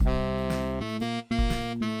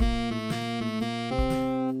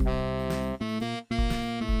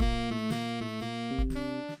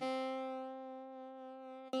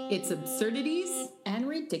It's absurdities and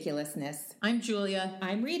ridiculousness. I'm Julia.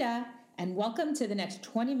 I'm Rita, and welcome to the next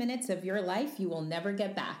 20 minutes of your life you will never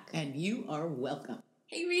get back. And you are welcome.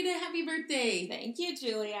 Hey Rita, happy birthday. Thank you,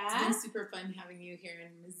 Julia. It's been super fun having you here in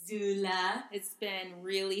Missoula. It's been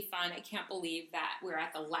really fun. I can't believe that we're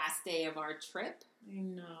at the last day of our trip.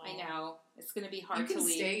 I know. It's going to be hard you to can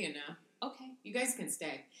leave. Stay, you know. Okay. You guys can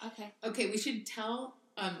stay. Okay, we should tell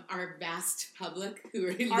our vast public who are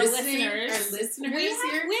our listening, listeners. our listeners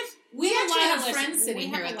here. We actually have of friends sitting we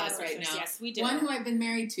here have with a lot us of right listeners. now. Yes, we do. One who I've been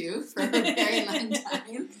married to for a very long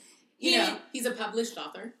time. You know, he's a published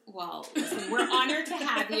author. Well, listen, we're honored to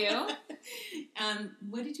have you.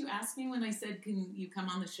 What did you ask me when I said, can you come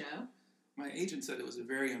on the show? My agent said it was a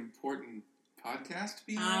very important podcast to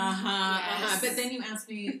be on. Yes. But then you asked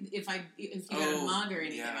me if you got a mug or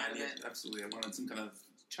anything out of it. Absolutely. I wanted some kind of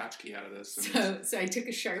tchotchke out of this. So I took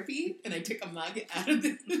a Sharpie and I took a mug out of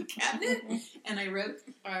the cabinet and I wrote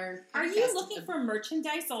our podcast. Are you looking for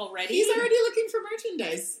merchandise already? He's already looking for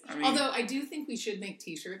merchandise. I mean, although I do think we should make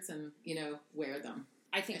t-shirts and, wear them.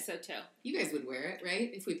 I think so too. You guys would wear it, right?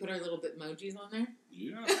 If we put our little Bitmojis on there?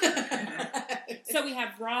 Yeah. So we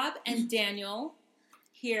have Rob and Daniel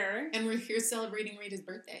here. And we're here celebrating Rita's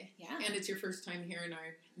birthday. Yeah. And it's your first time here in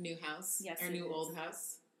our new house. Yes, our it new is. old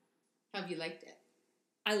house. How have you liked it?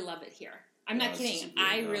 I love it here. I'm not kidding.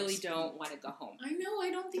 I really don't want to go home. I know.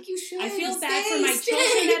 I don't think you should. I feel bad for my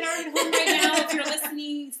children that are at home right now. If you're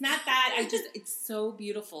listening, it's not that. It's so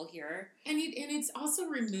beautiful here. And it's also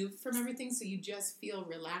removed from everything, so you just feel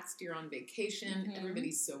relaxed. You're on vacation. Mhm.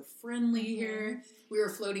 Everybody's so friendly here. We were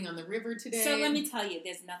floating on the river today. So let me tell you,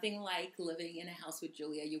 there's nothing like living in a house with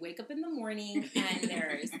Julia. You wake up in the morning and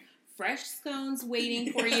there's fresh scones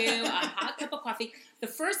waiting for you, a hot cup of coffee. The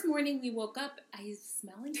first morning we woke up, I was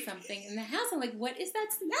smelling something in the house. I'm like, what is that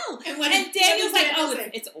smell? And Daniel's like, Daniel oh, say?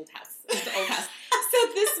 it's old house. It's the old house. So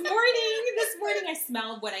this morning I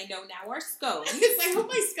smelled what I know now are scones. I hope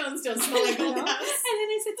my scones don't smell like old house. And then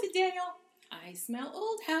I said to Daniel, I smell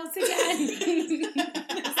old house again.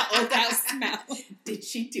 It's the old house smell. Did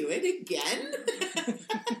she do it again?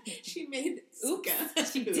 She made Oops.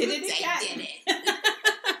 She did it again. I did it.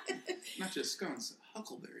 Not just scones,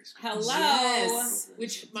 huckleberries. Hello. Yes.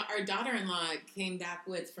 Which our daughter-in-law came back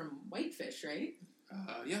with from Whitefish, right?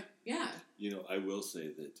 Yeah. Yeah. I will say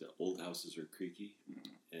that old houses are creaky,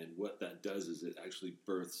 and what that does is it actually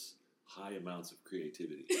births high amounts of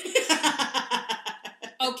creativity.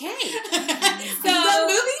 Okay. So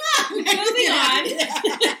moving on. Moving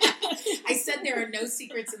I said there are no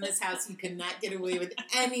secrets in this house. You cannot get away with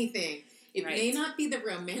anything. It Right. may not be the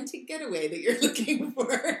romantic getaway that you're looking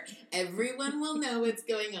for. Everyone will know what's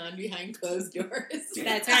going on behind closed doors.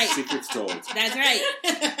 That's right. Secrets told. That's right.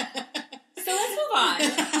 So let's move on.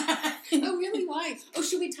 Oh, really? Why? Oh,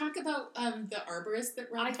 should we talk about the arborist that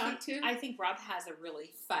Rob talked to? I think Rob has a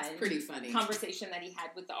really fun, It's pretty funny conversation that he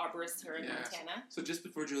had with the arborist here in Yes. Montana. So just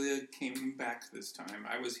before Julia came back this time,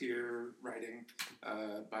 I was here writing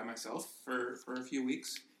by myself for a few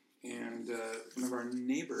weeks. And one of our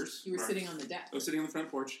neighbors... You were sitting on the deck. I was sitting on the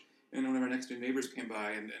front porch, and one of our next door neighbors came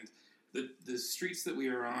by, and the streets that we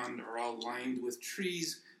are on are all lined with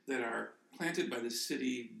trees that are planted by the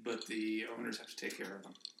city, but the owners have to take care of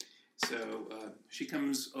them. So she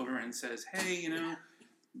comes over and says, "Hey, your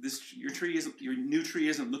new tree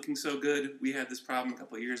isn't looking so good. We had this problem a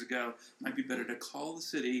couple of years ago. Might be better to call the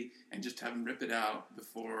city and just have them rip it out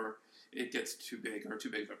before it gets too big of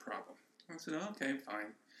a problem." I said, "Oh, okay,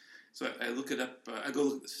 fine." So I look it up. I go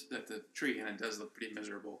look at the tree, and it does look pretty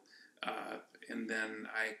miserable. And then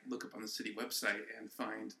I look up on the city website and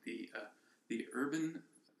find the urban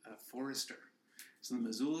forester. So the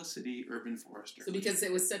Missoula City Urban Forester. So because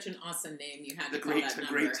it was such an awesome name, you had to the call that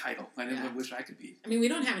number. great title. I Yeah. wish I could be. I mean, we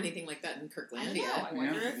don't have anything like that in Kirklandia. I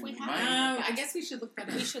wonder Yeah. if we Mine. have. I guess we should look that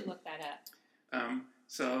up. We should look that up.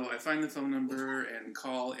 So I find the phone number and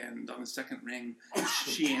call, and on the second ring,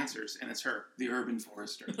 she answers, and it's her, the urban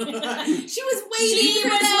forester. She was waiting. She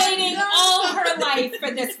was waiting all her life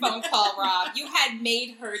for this phone call, Rob. You had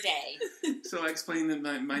made her day. So I explained that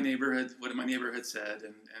my neighborhood, what my neighborhood said,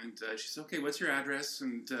 and she said, "Okay, what's your address?"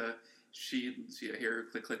 And she I hear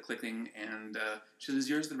her clicking, and she says, "Is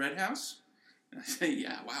yours the red house?" And I say,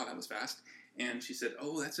 "Yeah." Wow, that was fast. And she said,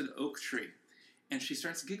 "Oh, that's an oak tree," and she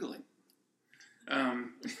starts giggling. Wait a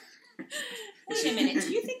minute.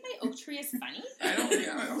 Do you think my oak tree is funny? I don't.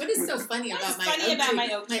 What is so funny What about is funny about my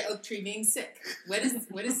oak my tree? oak tree being sick? What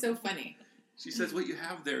is so funny? She says, "What you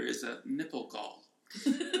have there is a nipple gall,"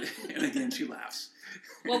 and again she laughs.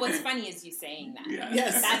 Well, what's funny is you saying that. Yeah.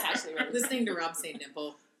 Yes. That's actually really Listening to Rob say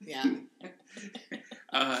nipple. Yeah.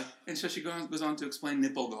 And so she goes on to explain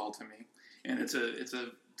nipple gall to me, and it's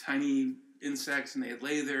a tiny insects, and they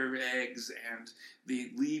lay their eggs, and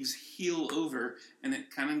the leaves heel over, and it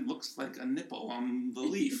kind of looks like a nipple on the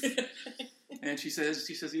leaf. And she says,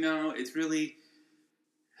 it's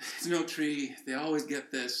no tree. They always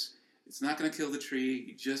get this. It's not going to kill the tree.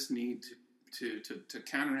 You just need to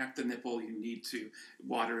counteract the nipple. You need to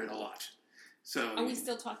water it a lot. So Are we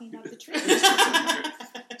still talking about the tree?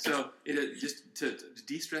 So just to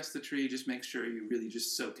de-stress the tree, just make sure you really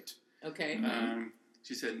just soak it. Okay.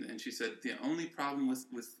 She said the only problem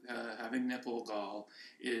with having nipple gall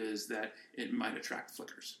is that it might attract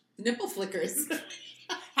flickers. Nipple flickers.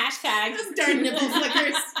 Hashtag. Those darn nipple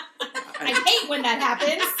flickers. I hate when that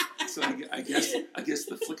happens. So I guess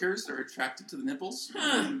the flickers are attracted to the nipples,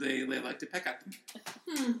 and they like to peck at them.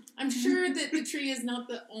 I'm sure that the tree is not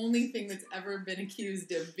the only thing that's ever been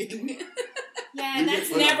accused of being. Yeah, You that's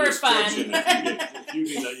get put on never fun. restriction If you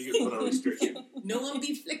do that, you get put on restriction. No one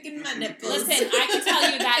be flicking my nipples. Listen, I can tell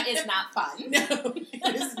you that is not fun. No,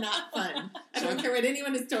 it is not fun. I don't care what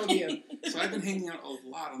anyone has told you. So I've been hanging out a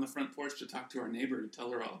lot on the front porch to talk to our neighbor and tell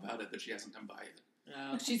her all about it, but she hasn't come by yet.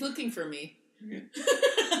 Oh, she's looking for me. I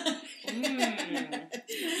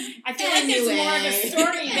feel like there's more of a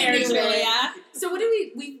story there, Julia. So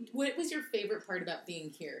what was your favorite part about being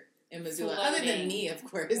here in Missoula? Floating. Other than me, of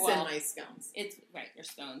course, Well, and my scones. It's right, your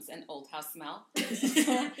scones and old house smell.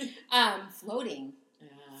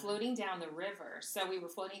 Floating down the river. So we were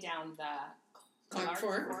floating down the Clark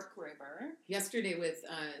Fork River. Yesterday with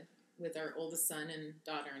our oldest son and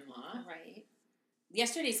daughter-in-law. Right.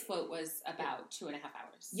 Yesterday's float was about 2.5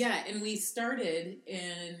 hours. Yeah, and we started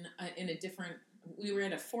in a different. We were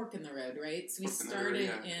at a fork in the road, right? So we started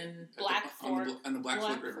in on the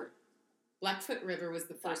Blackfoot River. Blackfoot River was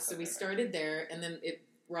the first, so we started there, and then it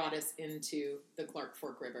brought us into the Clark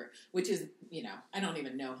Fork River, which is, I don't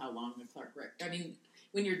even know how long the Clark River. I mean,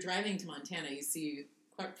 when you're driving to Montana, you see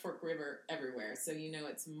Clark Fork River everywhere, so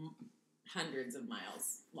it's hundreds of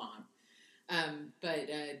miles long. But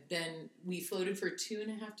then we floated for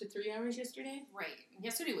 2.5 to 3 hours yesterday. Right.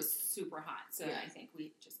 Yesterday was super hot, so Yeah. I think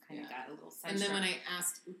we just kind of got a little sunshine. And then when I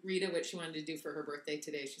asked Rita what she wanted to do for her birthday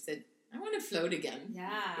today, she said, I want to float again.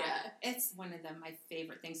 Yeah. Yeah. It's one of my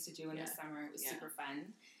favorite things to do in the summer. It was Yeah. super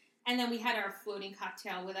fun. And then we had our floating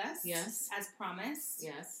cocktail with us. Yes. As promised.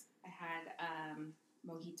 Yes. I had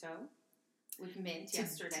mojito with mint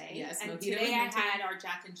yesterday. Yes, and mojito today with I mint. had our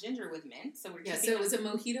Jack and Ginger with mint. So we're Yeah, keeping so it was a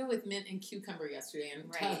mojito with mint and cucumber yesterday.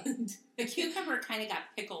 And Right. The cucumber kind of got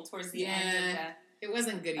pickled towards the end it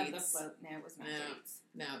wasn't good of the eats. float. No, it was not good eats.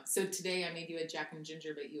 No. So today I made you a Jack and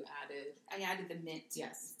Ginger, but you added I added the mint.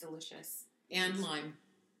 Yes. It's delicious. and lime,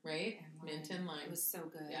 right? And lime. Mint and lime. It was so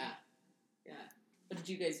good. Yeah. Yeah. What did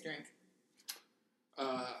you guys drink?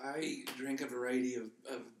 I drank a variety of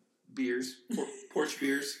beers, porch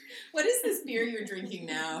beers. What is this beer you're drinking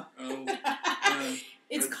now?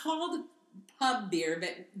 It's called pub beer,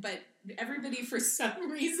 but everybody for some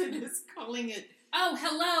reason is calling it. Oh,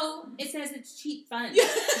 hello! It says it's cheap fun. and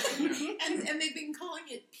they've been calling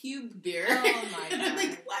it pube beer. Oh my And I'm God.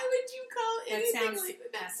 like, why would you call That anything sounds- like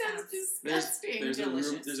that? that Sounds sounds- disgusting.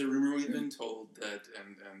 There's a rumor we've been told that,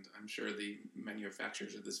 and I'm sure the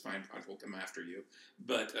manufacturers of this fine product will come after you,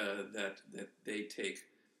 but that they take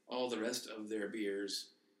all the rest of their beers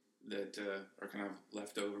that are kind of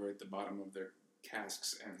left over at the bottom of their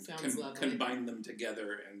casks and Sounds lovely. combine them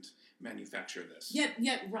together and manufacture this. Yet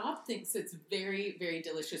Rob thinks it's very, very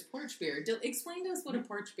delicious porch beer. Explain to us what a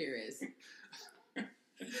porch beer is.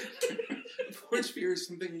 Porch beer is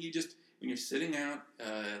something when you're sitting out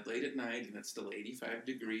late at night and it's still 85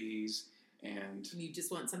 degrees and You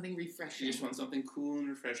just want something refreshing. you just want something cool and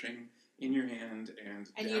refreshing in your hand and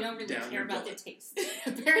You don't really down care your about the gullet. taste.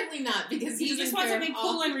 Apparently not, because he You just doesn't want care something at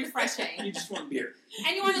all. cool and refreshing. You just want beer.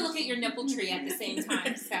 And you want to look at your nipple tree at the same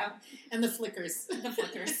time. So And the flickers. the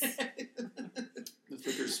flickers. The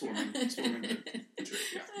flickers swarming the tree.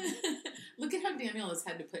 Yeah. Look at how Daniel has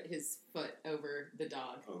had to put his foot over the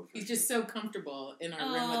dog. Oh, for He's sure. just so comfortable in our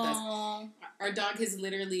room with us. Oh, Our dog has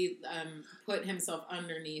literally put himself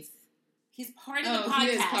underneath. he's part of the podcast. He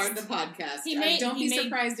is part of the podcast. Don't be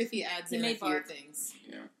surprised if he adds in a few bark. things.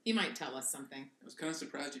 Yeah. He might tell us something. I was kind of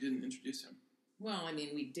surprised you didn't introduce him. Well, I mean,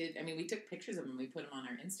 we did. I mean, we took pictures of him. We put him on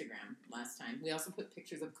our Instagram last time. We also put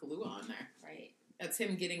pictures of Kahlua on there. Right. That's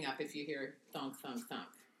him getting up if you hear thunk, thunk, thunk.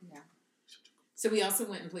 Yeah. So we also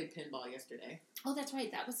went and played pinball yesterday. Oh, that's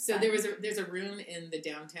right. That was So fun. there's a room in the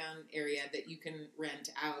downtown area that you can rent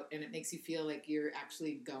out, and it makes you feel like you're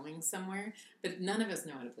actually going somewhere. But none of us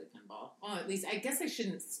know how to play pinball. Well, at least I guess I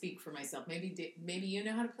shouldn't speak for myself. Maybe you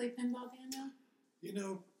know how to play pinball,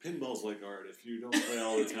 Daniel. Pinball's like art. If you don't play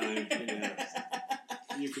all the time,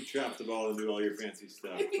 You could trap the ball and do all your fancy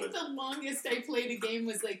stuff. I think But the longest I played a game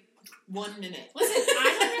was like 1 minute. Listen,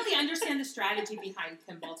 I don't really understand the strategy behind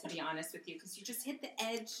pinball, to be honest with you, because you just hit the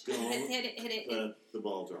edge, hit it. let the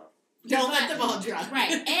ball drop. Don't let the ball drop.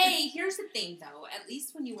 Right. Here's the thing, though. At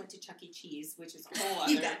least when you went to Chuck E. Cheese, which is a whole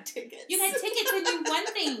other... You got tickets. You got tickets and you won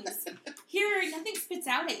things. Here, nothing spits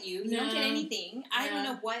out at you. You don't get No. anything. I don't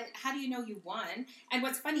Yeah. know how do you know you won? And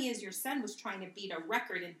what's funny is your son was trying to beat a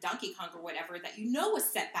record in Donkey Kong or whatever that was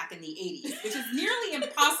set back in the 80s, which is nearly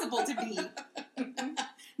impossible to beat.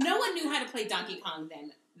 No one knew how to play Donkey Kong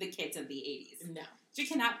than the kids of the 80s. No. You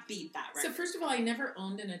cannot beat that record. So first of all, I never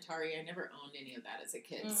owned an Atari. I never owned any of that as a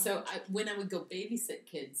kid. Mhm. So when I would go babysit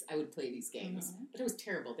kids, I would play these games. Mhm. But it was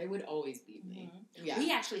terrible. They would always beat me. Yeah. We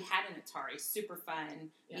actually had an Atari, super fun.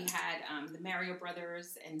 Yeah. We had the Mario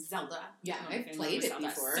Brothers and Zelda. Yeah, I don't know I've if you played remember it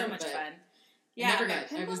Zelda. before, So much but fun.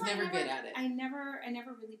 I was pinball, never good at it. I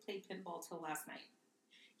never really played pinball till last night.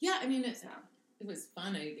 Yeah, I mean, So it was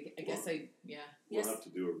fun. I guess We'll Yes. have to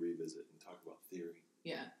do a revisit and talk about theory.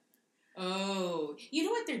 yeah. Oh, you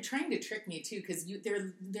know what? They're trying to trick me too, because you're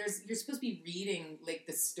supposed to be reading like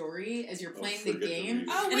the story as you're playing the forget the game. reading.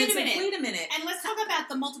 Oh, And wait it's a minute. Like, wait a minute. And let's talk about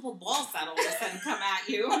the multiple balls that all of a sudden come at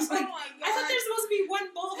you. I was like, my I thought there's supposed to be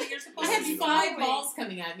one ball that you're I supposed to had be 5 throwing. balls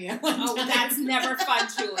coming at me at one Oh, time. that's never fun,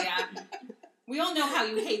 Julia. We all know how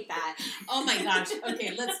you hate that. Oh my gosh.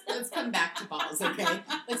 Okay, let's come back to balls. Okay,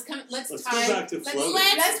 let's Let's tie. go back to floating.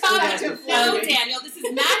 Let's go go back back to to flow, floating. Daniel. This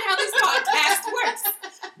is not how this podcast works.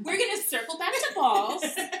 We're going to circle back to balls,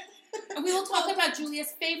 and we will talk about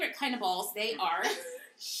Julia's favorite kind of balls. They are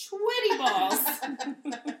sweaty balls.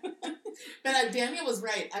 But Daniel was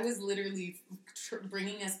right. I was literally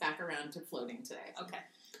bringing us back around to floating today. Okay.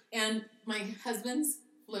 And my husband's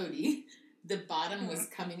floaty, the bottom was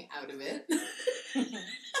coming out of it.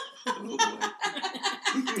 Oh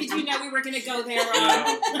boy. Did you know we were going to go there,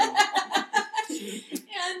 Rob? No.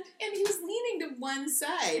 And he was leaning to one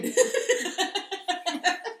side.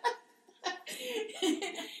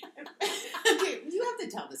 Okay, you have to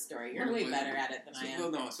tell the story. You're way better at it than I am.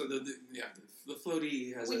 Well, no. So the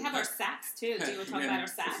floaty has. We have our sacks, too. Do you want to talk about our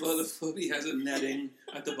sacks? The floaty has a netting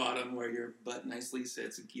at the bottom where your butt nicely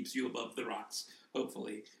sits and keeps you above the rocks,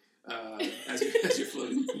 hopefully, as you're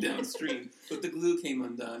floating downstream. But the glue came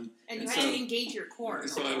undone. And you so- had to engage your core.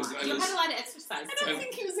 so I was- You had a lot of exercise. I don't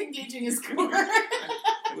think he was engaging his core.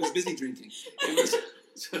 I was busy drinking.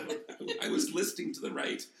 So I was listing to the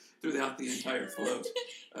right throughout the entire float.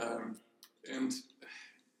 And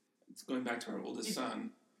it's going back to our oldest son.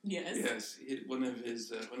 Yes. Yes, one of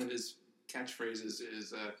his catchphrases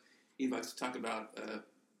is he likes to talk about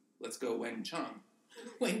 "Let's go Wang Chung."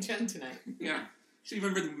 Wang Chun tonight. Yeah, so you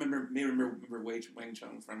remember Wang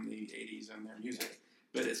Chung from the '80s and their music,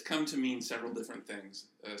 but it's come to mean several different things.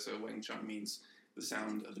 So Wang Chung means the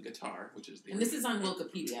sound of the guitar, which is the And this is on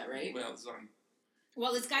Wikipedia, right? well, it's on.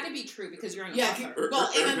 Well, it's got to be true because you're an Yeah, author. well,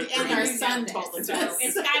 and And our you son know told this, us. so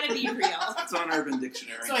it's got to be real. It's on Urban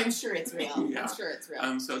Dictionary. So I'm sure it's real. Yeah. I'm sure it's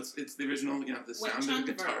real. So it's the original, the Wang sound Chung of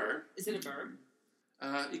the guitar. Is it a verb?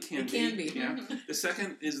 It can It can be. Yeah. Mhm. The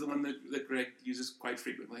second is the one that Greg uses quite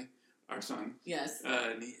frequently. Our son. Yes.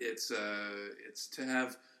 And it's to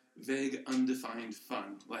have vague, undefined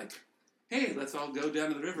fun. Like, hey, let's all go down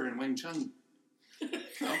to the river in Wang Chung.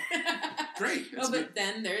 Oh, great. Oh, but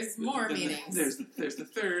then there's more meanings. There's the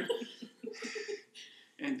third.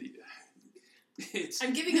 And it's.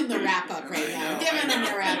 I'm giving him the wrap up right I now. know, I'm giving I him know,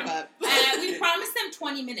 the I wrap know. up. We promised them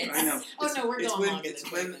 20 minutes. I know. Oh, no, we're It's going when, longer it's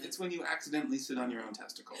than when 20 minutes. it's when you accidentally sit on your own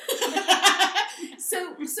testicle.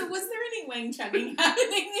 So was there any Wang Chugging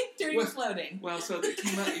happening during Well- floating? Well, so it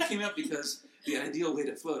came up because the ideal way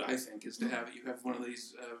to float, I think, is to have one of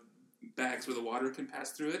these bags where the water can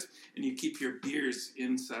pass through it, and you keep your beers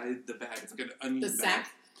inside the bag. It's like an onion The bag.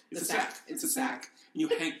 sack? It's The a sack. sack. It's a sack.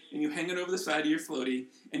 And you hang it over the side of your floaty,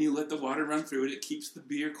 and you let the water run through it. It keeps the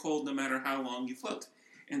beer cold no matter how long you float.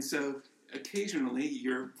 And so occasionally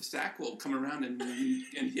your sack will come around and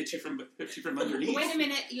hit you from underneath. Wait a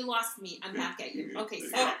minute, you lost me. I'm back at you. Okay, Oh,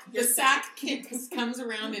 sack. the sack comes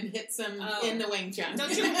around and hits him Oh. in the Wang Chun.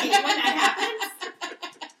 Don't you hate when that happens?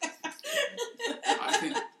 I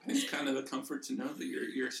think it's kind of a comfort to know that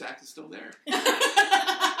your sack is still there.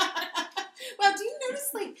 Well, do you notice,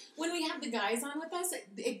 like, when we have the guys on with us,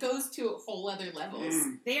 it goes to a whole other levels.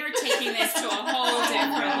 They are taking this to a whole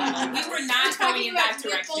different level. We were not going in that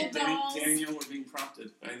direction. Dolls. Daniel, we're being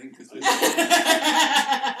prompted. I think this is.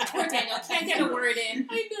 Poor Daniel can't get a word in.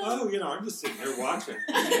 I know. Oh, I'm just sitting here watching.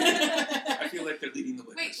 I feel like they're leading the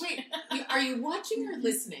witness. Wait. Are you watching or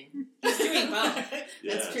listening? He's doing both. That's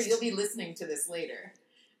Yes. true. You'll be listening to this later.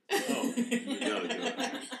 Oh, we gotta do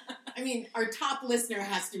it. I mean, our top listener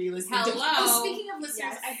has to be listening. Hello. Oh, speaking of listeners,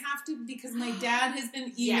 Yes. I have to, because my dad has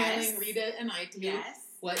been emailing Yes. Rita and I too. Yes.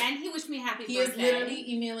 What? And he wished me happy He birthday. is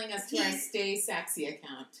literally emailing us to our He's- Stay Saxy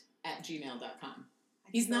account at gmail.com. I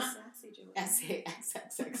He's feel not- sassy, Julia.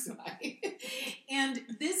 SAXXXY. And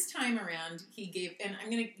this time around, he gave, and I'm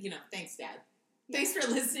going to, thanks, Dad. Thanks for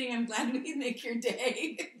listening. I'm glad we can make your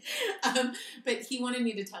day. But he wanted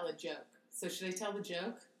me to tell a joke. So should I tell the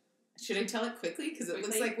joke? Should I tell it quickly? Because it looks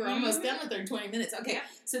Quickly. like we're almost done with our 20 minutes. Okay, Yeah.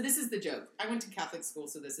 So this is the joke. I went to Catholic school,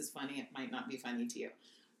 so this is funny. It might not be funny to you.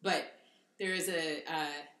 But there is there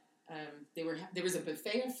was a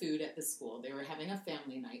buffet of food at the school. They were having a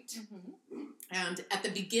family night. Mhm. And at the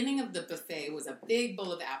beginning of the buffet was a big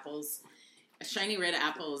bowl of apples, shiny red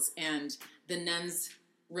apples, and the nuns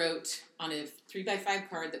wrote on a 3x5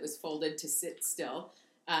 card that was folded to sit still,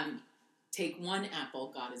 take one apple,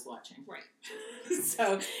 God is watching. Right.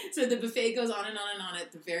 So the buffet goes on and on and on.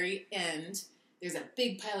 At the very end, there's a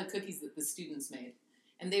big pile of cookies that the students made.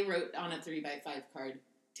 And they wrote on a 3x5 card,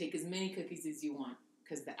 take as many cookies as you want,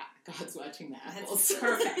 because God's watching the apples. That's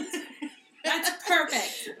perfect. That's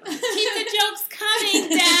perfect. Keep the jokes coming,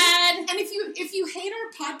 Dad. And if you hate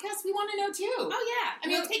our podcast, we want to know too. Oh yeah, I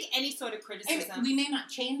mean, we'll take any sort of criticism. And we may not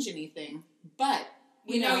change anything, but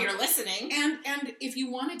we know you're listening. And if you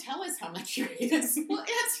want to tell us how much you hate us, we'll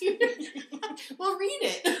answer you. We'll read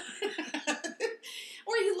it.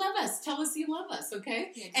 Or you love us. Tell us you love us,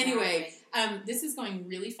 okay? Exactly. Anyway, this is going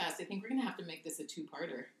really fast. I think we're going to have to make this a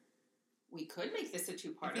two-parter. We could make this a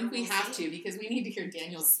two-parter. I think we We'll have see. to, because we need to hear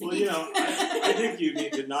Daniel speak. Well, I think you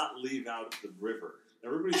need to not leave out the river.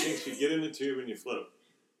 Everybody thinks you get in the tube and you float.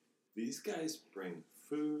 These guys bring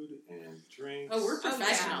food and drinks. Oh, we're Oh, yeah.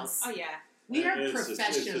 professionals. Oh yeah. We are It's just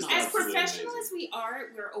professionals. As absolutely professional amazing. as we are,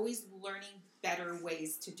 we're always learning better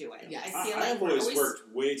ways to do it. Yes. I feel I've like we're always always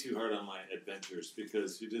worked way too hard on my adventures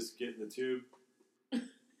because you just get in the tube, the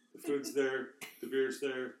food's there, the beer's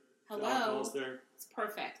there, the hello. alcohol's there. It's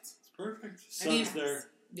perfect. It's perfect. I mean, Sun's there.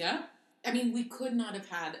 Yeah? I mean, we could not have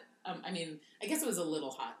had, I guess it was a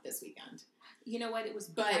little hot this weekend. You know what? It was.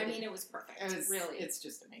 But it was perfect. Really. It's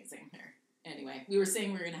just amazing here. Anyway, we were saying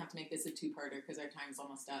we were going to have to make this a two-parter because our time's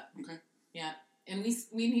almost up. Okay. Yeah. And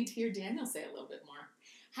we need to hear Daniel say a little bit more.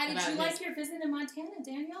 How did about you his- like your visit in Montana,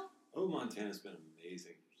 Daniel? Oh, Montana's been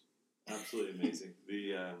amazing. Absolutely amazing.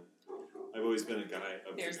 I've always been a guy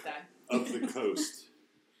There's that. of the coast.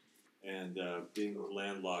 And being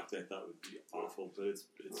landlocked, I thought would be awful, but it's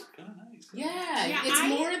kind of nice. Yeah, it's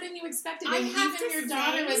more than you expected. I And have even to your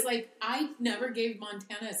daughter say- was like, I never gave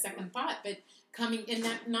Montana a second thought, but coming in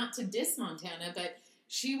that, not to diss Montana, but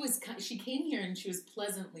she came here and she was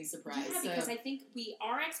pleasantly surprised. Yeah, because I think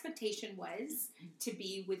our expectation was to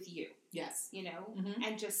be with you, yes. you know, Mhm.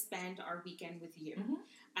 and just spend our weekend with you.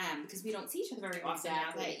 Mhm. Because we don't see each other very often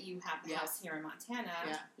Exactly. now that you have the Yes. house here in Montana,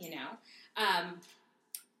 Yeah. you know.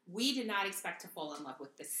 We did not expect to fall in love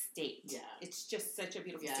with the state. Yeah. It's just such a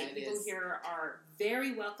beautiful Yeah, state. it People is. here are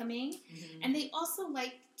very welcoming, Mhm. and they also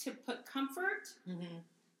like to put comfort Mhm.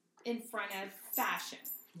 in front of fashion.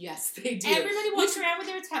 Yes, they do. Everybody walks around with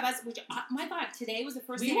their tebas, which, my God, today was the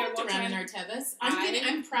first We day I walked walked around in our Tevas.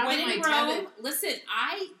 I'm proud when of my in Teva. Rome, listen,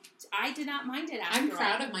 I did not mind it after I'm all.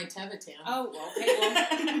 proud of my Teva tan. Oh, okay,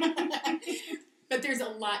 well. But there's a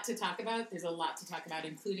lot to talk about. There's a lot to talk about,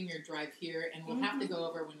 including your drive here, and we'll have to go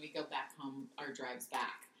over when we go back home our drives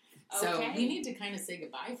back. So Okay. we need to kind of say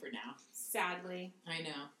goodbye for now. Sadly. I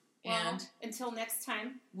know. Well, And until next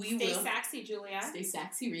time, we stay will saxy, Julia. stay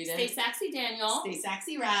saxy, Rita. Stay saxy, Daniel. Stay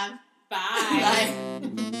saxy, Rob. Bye.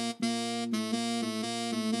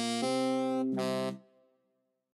 Bye.